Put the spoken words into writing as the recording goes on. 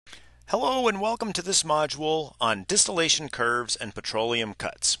Hello and welcome to this module on distillation curves and petroleum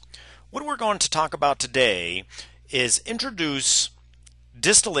cuts. What we're going to talk about today is introduce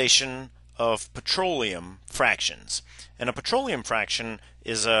distillation of petroleum fractions. And a petroleum fraction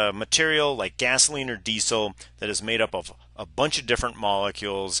is a material like gasoline or diesel that is made up of a bunch of different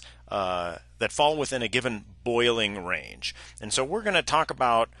molecules that fall within a given boiling range. And so we're going to talk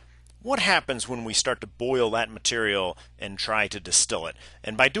about what happens when we start to boil that material and try to distill it.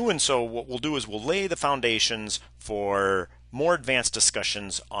 And by doing so, what we'll do is we'll lay the foundations for more advanced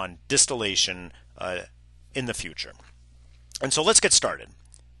discussions on distillation in the future. And so let's get started.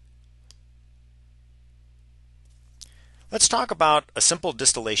 Let's talk about a simple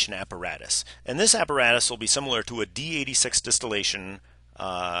distillation apparatus. And this apparatus will be similar to a D86 distillation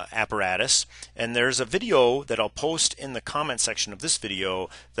apparatus, and there's a video that I'll post in the comment section of this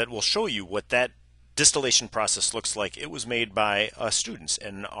video that will show you what that distillation process looks like. It was made by students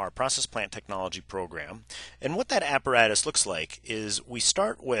in our process plant technology program, and what that apparatus looks like is we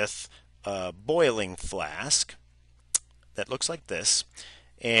start with a boiling flask that looks like this,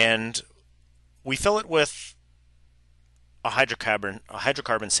 and we fill it with a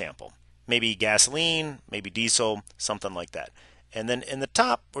hydrocarbon sample, maybe gasoline, maybe diesel, something like that. And then in the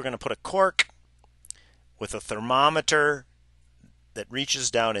top, we're going to put a cork with a thermometer that reaches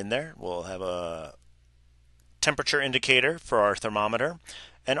down in there. We'll have a temperature indicator for our thermometer.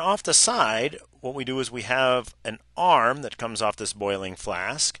 And off the side, what we do is we have an arm that comes off this boiling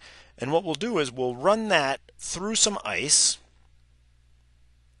flask. And what we'll do is we'll run that through some ice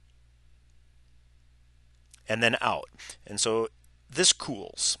and then out. And so this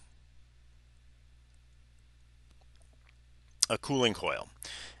cools. A cooling coil.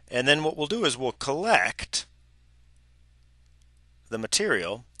 And then what we'll do is we'll collect the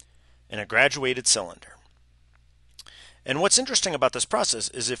material in a graduated cylinder. And what's interesting about this process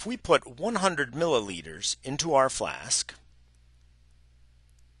is if we put 100 milliliters into our flask,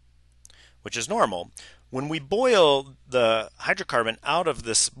 which is normal, when we boil the hydrocarbon out of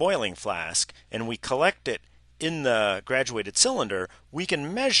this boiling flask and we collect it in the graduated cylinder, we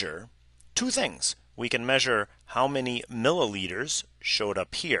can measure two things. We can measure how many milliliters showed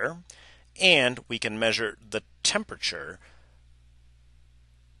up here, and we can measure the temperature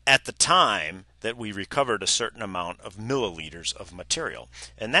at the time that we recovered a certain amount of milliliters of material.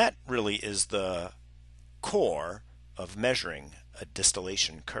 And that really is the core of measuring a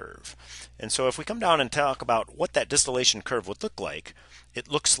distillation curve. And so if we come down and talk about what that distillation curve would look like,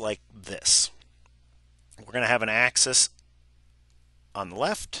 it looks like this. We're going to have an axis on the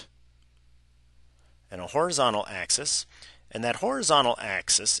left and a horizontal axis, and that horizontal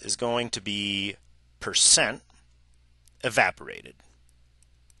axis is going to be percent evaporated.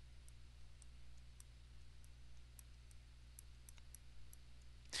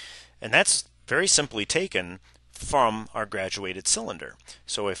 And that's very simply taken from our graduated cylinder.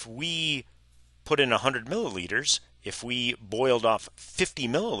 So if we put in 100 milliliters, if we boiled off 50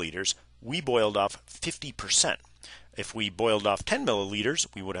 milliliters, we boiled off 50%. If we boiled off 10 milliliters,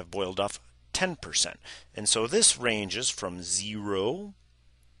 we would have boiled off 10%. And so this ranges from 0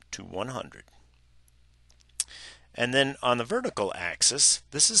 to 100. And then on the vertical axis,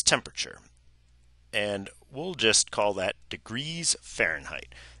 this is temperature. And we'll just call that degrees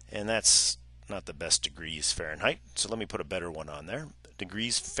Fahrenheit. And that's not the best degrees Fahrenheit, so let me put a better one on there,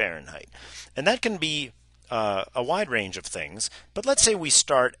 degrees Fahrenheit. And that can be a wide range of things, but let's say we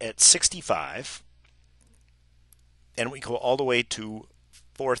start at 65 and we go all the way to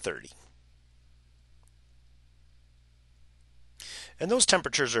 430. And those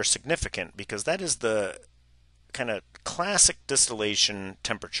temperatures are significant because that is the kind of classic distillation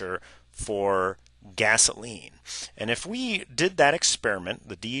temperature for gasoline. And if we did that experiment,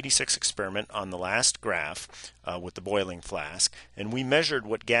 the D86 experiment on the last graph with the boiling flask, and we measured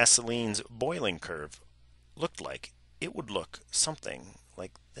what gasoline's boiling curve looked like, it would look something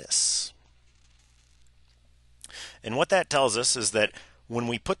like this. And what that tells us is that when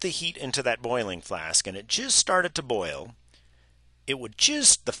we put the heat into that boiling flask and it just started to boil, it would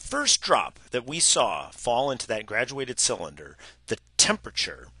just, the first drop that we saw fall into that graduated cylinder, the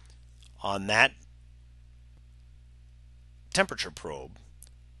temperature on that temperature probe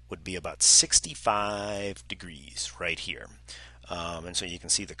would be about 65 degrees right here. And so you can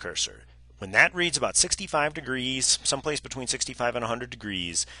see the cursor. When that reads about 65 degrees, someplace between 65 and 100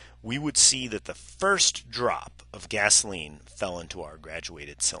 degrees, we would see that the first drop of gasoline fell into our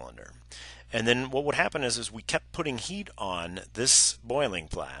graduated cylinder. And then what would happen is we kept putting heat on this boiling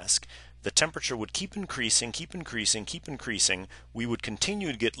flask the temperature would keep increasing, keep increasing, keep increasing. We would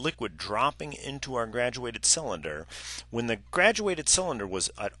continue to get liquid dropping into our graduated cylinder. When the graduated cylinder was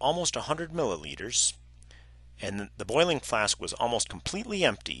at almost 100 milliliters and the boiling flask was almost completely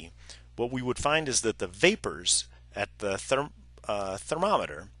empty, what we would find is that the vapors at the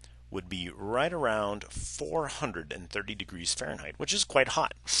thermometer would be right around 430 degrees Fahrenheit, which is quite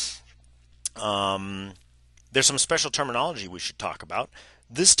hot. There's some special terminology we should talk about.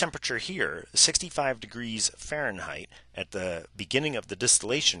 This temperature here, 65 degrees Fahrenheit, at the beginning of the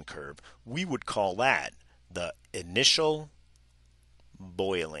distillation curve, we would call that the initial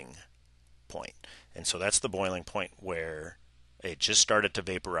boiling point. And so that's the boiling point where it just started to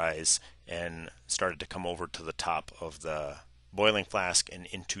vaporize and started to come over to the top of the boiling flask and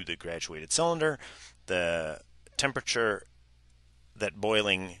into the graduated cylinder. The temperature that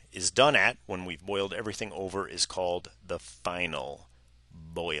boiling is done at when we've boiled everything over is called the final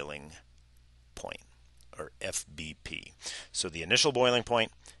boiling point, or FBP. So the initial boiling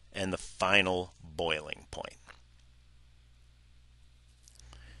point and the final boiling point.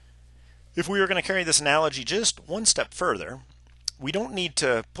 If we were going to carry this analogy just one step further, we don't need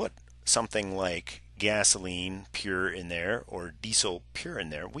to put something like gasoline pure in there or diesel pure in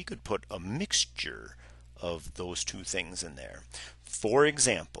there. We could put a mixture of those two things in there. For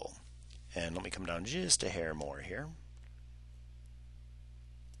example, and let me come down just a hair more here.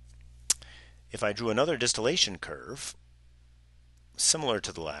 If I drew another distillation curve similar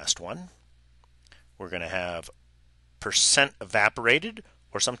to the last one, we're going to have percent evaporated,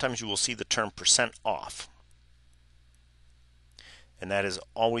 or sometimes you will see the term percent off. And that is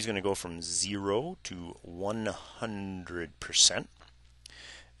always going to go from 0 to 100%.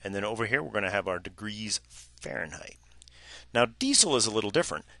 And then over here we're going to have our degrees Fahrenheit. Now diesel is a little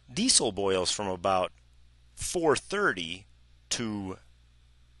different. Diesel boils from about 430 to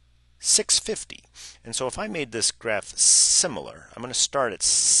 650. And so if I made this graph similar, I'm going to start at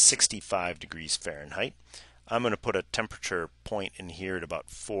 65 degrees Fahrenheit. I'm going to put a temperature point in here at about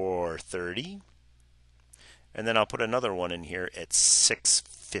 430. And then I'll put another one in here at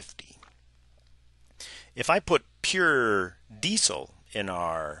 650. If I put pure diesel in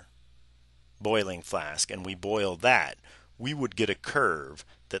our boiling flask and we boil that, we would get a curve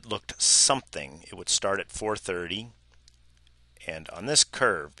that looked something. It would start at 430, and on this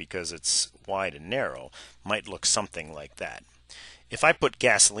curve, because it's wide and narrow, might look something like that. If I put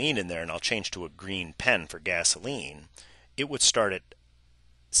gasoline in there, and I'll change to a green pen for gasoline, it would start at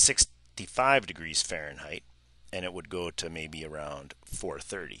 65 degrees Fahrenheit, and it would go to maybe around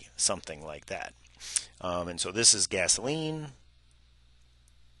 430, something like that. And so this is gasoline,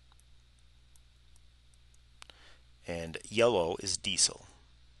 and yellow is diesel.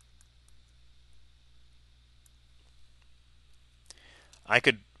 I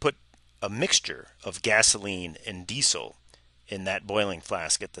could put a mixture of gasoline and diesel in that boiling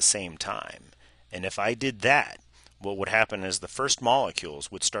flask at the same time. And if I did that, what would happen is the first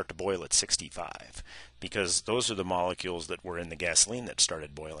molecules would start to boil at 65, because those are the molecules that were in the gasoline that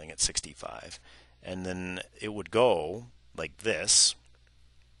started boiling at 65. And then it would go like this,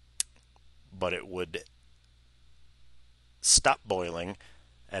 but it would stop boiling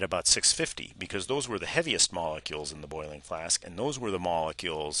at about 650, because those were the heaviest molecules in the boiling flask, and those were the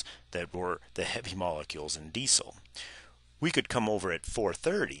molecules that were the heavy molecules in diesel. We could come over at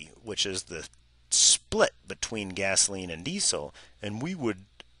 430, which is the split between gasoline and diesel, and we would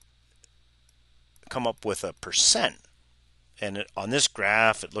come up with a percent. And on this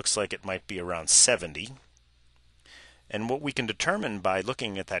graph, it looks like it might be around 70. And what we can determine by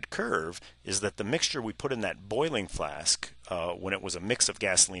looking at that curve is that the mixture we put in that boiling flask, when it was a mix of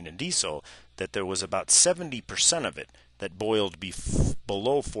gasoline and diesel, that there was about 70% of it that boiled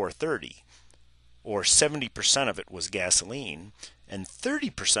below 430, or 70% of it was gasoline, and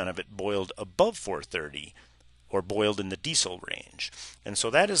 30% of it boiled above 430, or boiled in the diesel range. And so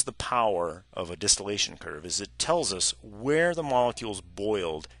that is the power of a distillation curve, is it tells us where the molecules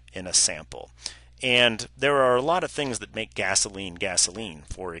boiled in a sample. And there are a lot of things that make gasoline gasoline.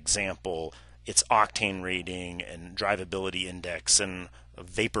 For example, its octane rating and drivability index and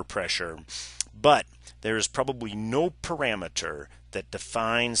vapor pressure. But there is probably no parameter that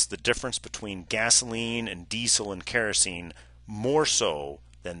defines the difference between gasoline and diesel and kerosene more so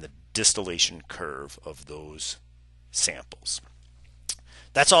than the distillation curve of those samples.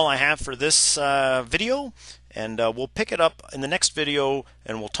 That's all I have for this video, and we'll pick it up in the next video,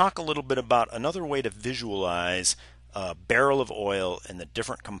 and we'll talk a little bit about another way to visualize a barrel of oil and the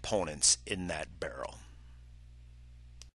different components in that barrel.